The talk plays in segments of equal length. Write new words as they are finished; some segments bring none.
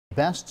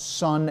Best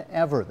son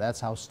ever. That's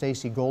how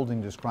Stacy Golding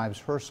describes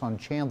her son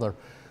Chandler,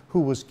 who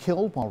was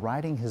killed while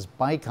riding his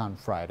bike on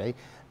Friday.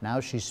 Now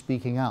she's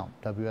speaking out.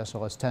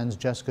 WSOS 10's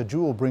Jessica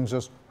Jewell brings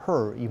us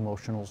her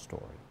emotional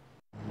story.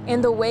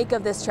 In the wake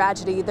of this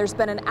tragedy, there's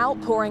been an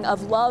outpouring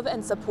of love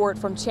and support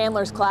from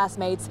Chandler's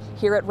classmates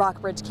here at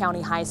Rockbridge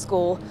County High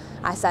School.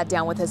 I sat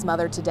down with his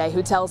mother today,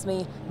 who tells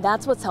me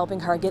that's what's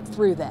helping her get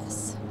through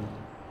this.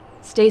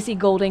 Stacy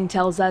Golding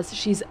tells us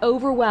she's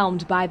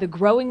overwhelmed by the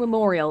growing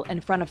memorial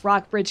in front of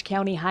Rockbridge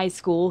County High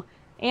School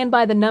and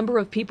by the number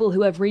of people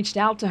who have reached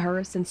out to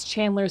her since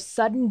Chandler's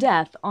sudden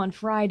death on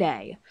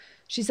Friday.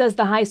 She says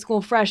the high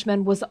school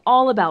freshman was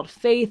all about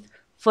faith,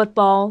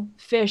 football,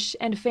 fish,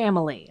 and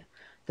family.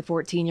 The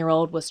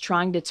 14-year-old was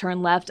trying to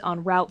turn left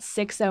on Route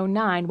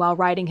 609 while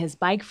riding his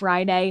bike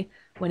Friday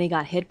when he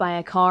got hit by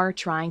a car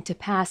trying to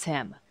pass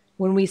him.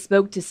 When we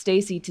spoke to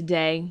Stacy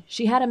today,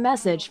 she had a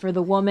message for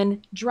the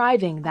woman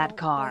driving that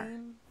car.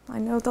 I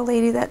know the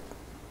lady that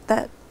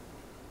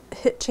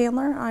hit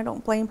Chandler. I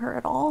don't blame her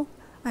at all.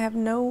 I have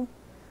no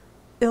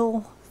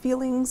ill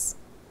feelings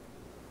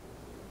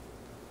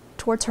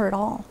towards her at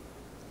all.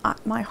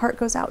 My heart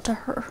goes out to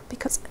her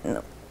because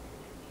I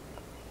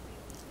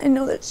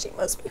know that she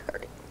must be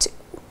hurting too.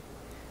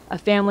 A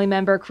family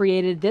member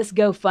created this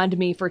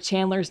GoFundMe for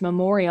Chandler's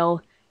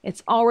memorial.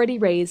 It's already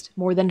raised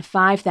more than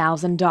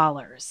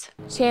 $5,000.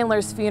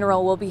 Chandler's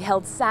funeral will be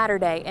held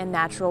Saturday in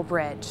Natural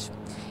Bridge.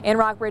 In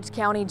Rockbridge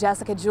County,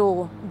 Jessica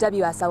Jewell,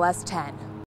 WSOS 10.